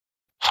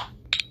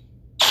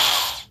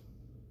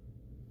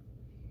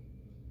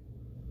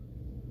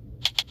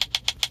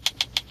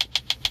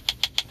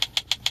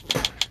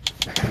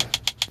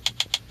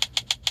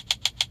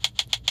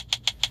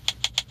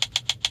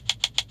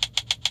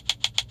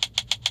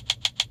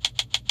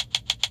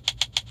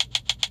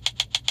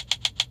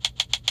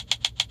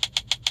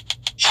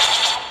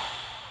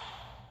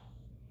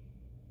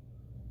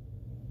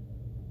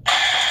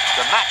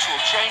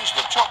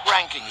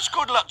seconds.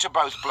 Good luck to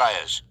both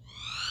players.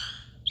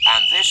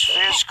 And this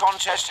fierce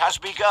contest has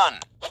begun.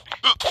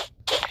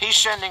 He's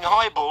sending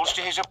high balls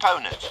to his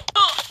opponent.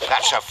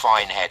 That's a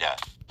fine header.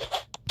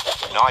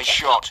 Nice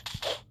shot.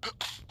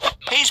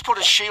 He's put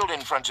a shield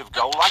in front of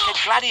goal like a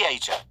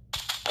gladiator.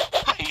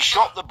 He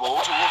shot the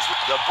ball towards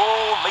the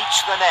ball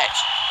meets the net.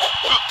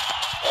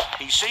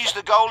 He sees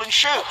the goal and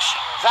shoots.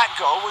 That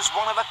goal was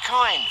one of a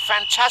kind.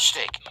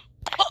 Fantastic.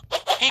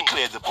 He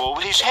cleared the ball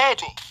with his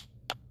head.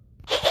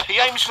 He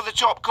aims for the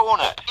top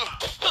corner.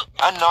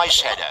 A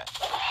nice header.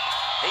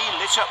 He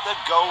lit up the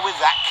goal with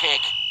that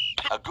kick.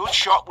 A good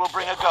shot will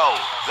bring a goal.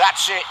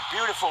 That's it.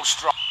 Beautiful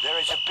strike. There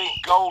is a big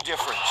goal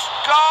difference.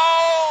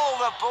 Goal!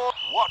 The ball.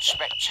 What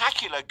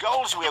spectacular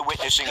goals we are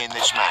witnessing in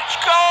this match.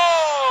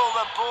 Goal!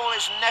 The ball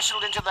is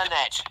nestled into the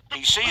net.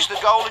 He sees the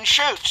goal and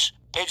shoots.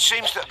 It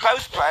seems that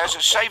both players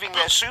are saving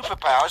their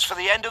superpowers for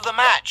the end of the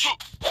match.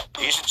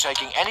 He isn't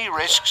taking any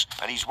risks,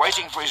 and he's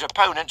waiting for his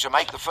opponent to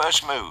make the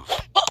first move.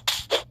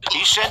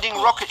 He's sending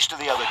rockets to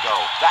the other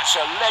goal. That's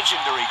a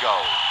legendary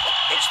goal.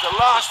 It's the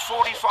last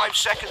 45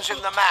 seconds in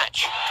the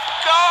match.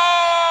 Goal!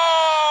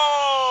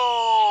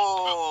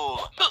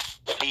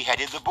 He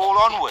headed the ball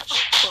onwards.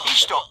 He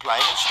stopped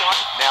playing and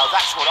started. Now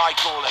that's what I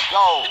call a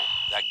goal.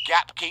 The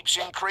gap keeps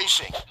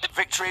increasing.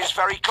 Victory is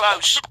very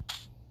close.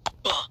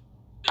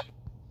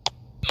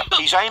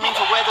 He's aiming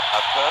for a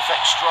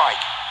perfect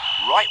strike.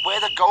 Right where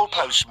the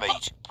goalposts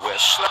meet.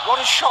 What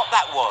a shot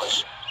that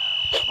was.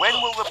 When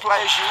will the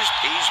players use?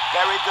 He's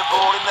buried the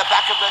ball in the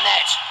back of the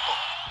net.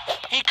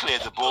 He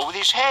cleared the ball with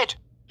his head.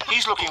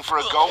 He's looking for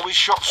a goal with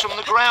shots from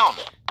the ground.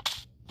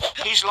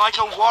 He's like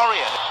a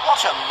warrior.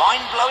 What a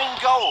mind-blowing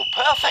goal.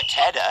 Perfect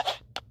header.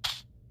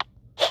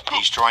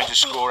 He's trying to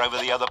score over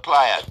the other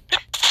player.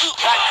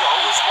 That goal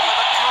was one of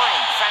a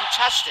kind.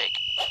 Fantastic.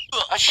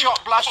 A shot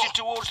blasted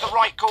towards the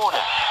right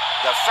corner.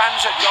 The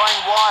fans are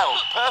going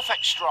wild.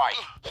 Perfect strike.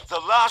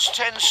 The last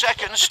 10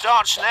 seconds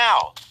starts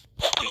now.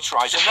 He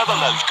tries another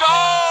low.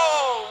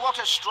 Goal! What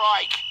a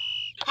strike.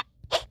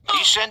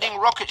 He's sending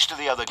rockets to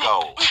the other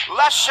goal.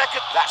 Last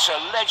second. That's a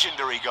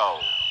legendary goal.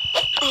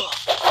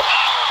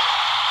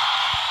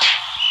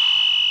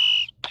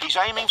 He's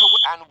aiming for...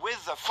 And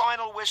with the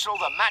final whistle,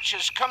 the match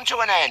has come to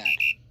an end.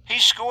 He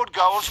scored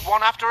goals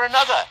one after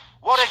another.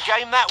 What a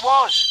game that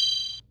was.